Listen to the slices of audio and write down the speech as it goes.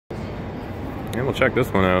And we'll check this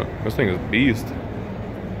one out. This thing is a beast.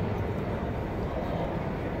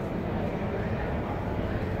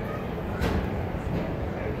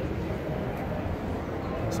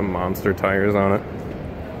 Some monster tires on it.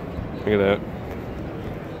 Look at that.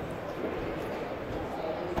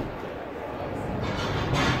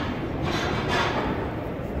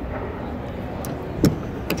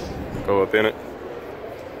 Go up in it.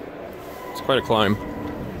 It's quite a climb.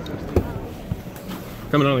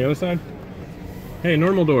 Coming on the other side? Hey,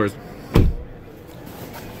 normal doors.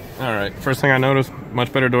 Alright, first thing I noticed,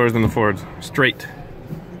 much better doors than the Fords. Straight.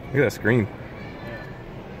 Look at that screen.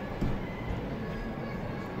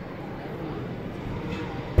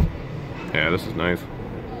 Yeah, this is nice.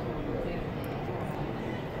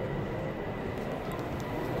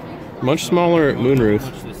 Much smaller moonroof.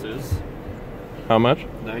 How much this is? How much?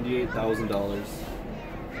 $98,000.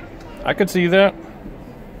 I could see that.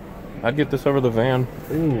 I'd get this over the van.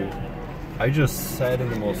 Ooh. I just sat in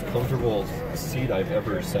the most comfortable seat I've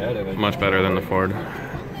ever sat in. Much better than the Ford.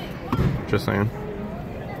 Just saying.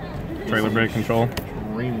 Trailer brake control.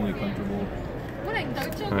 Extremely comfortable.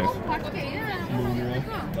 Nice.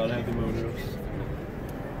 Moonroof. Gotta have the moonroofs.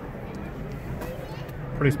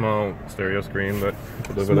 Pretty small stereo screen, but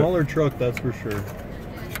we'll live with it. Smaller truck, that's for sure.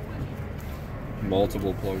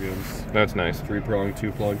 Multiple plugins. That's nice. 3-prong,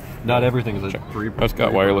 2-plug. Not everything is a 3-prong. That's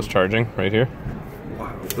got wireless charging right here.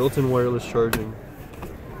 Wow. Built-in wireless charging.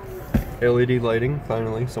 LED lighting,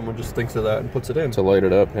 finally. Someone just thinks of that and puts it in. To light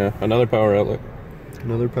it up, yeah. Another power outlet.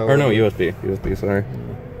 Another power Or no, outlet. USB. USB, sorry.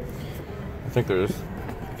 Yeah. I think there's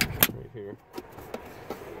right here.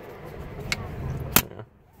 Yeah.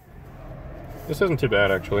 This isn't too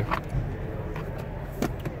bad, actually.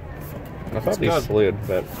 I thought these slid,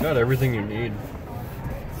 but... It's got everything you need.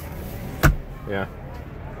 Yeah.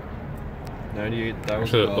 $98,000.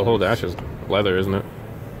 Actually, the whole dash is leather, isn't it?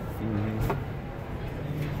 Mm-hmm.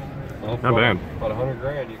 Well, Not bad. About $100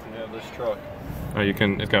 grand, you can have this truck. Oh, you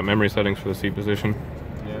can. It's got memory settings for the seat position.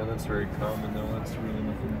 Yeah, that's very common though. That's really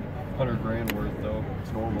nothing. 100 grand worth though.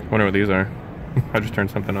 It's normal. Wonder what these are. I just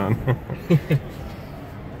turned something on.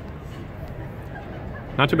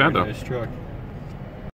 Not too bad though. Nice truck.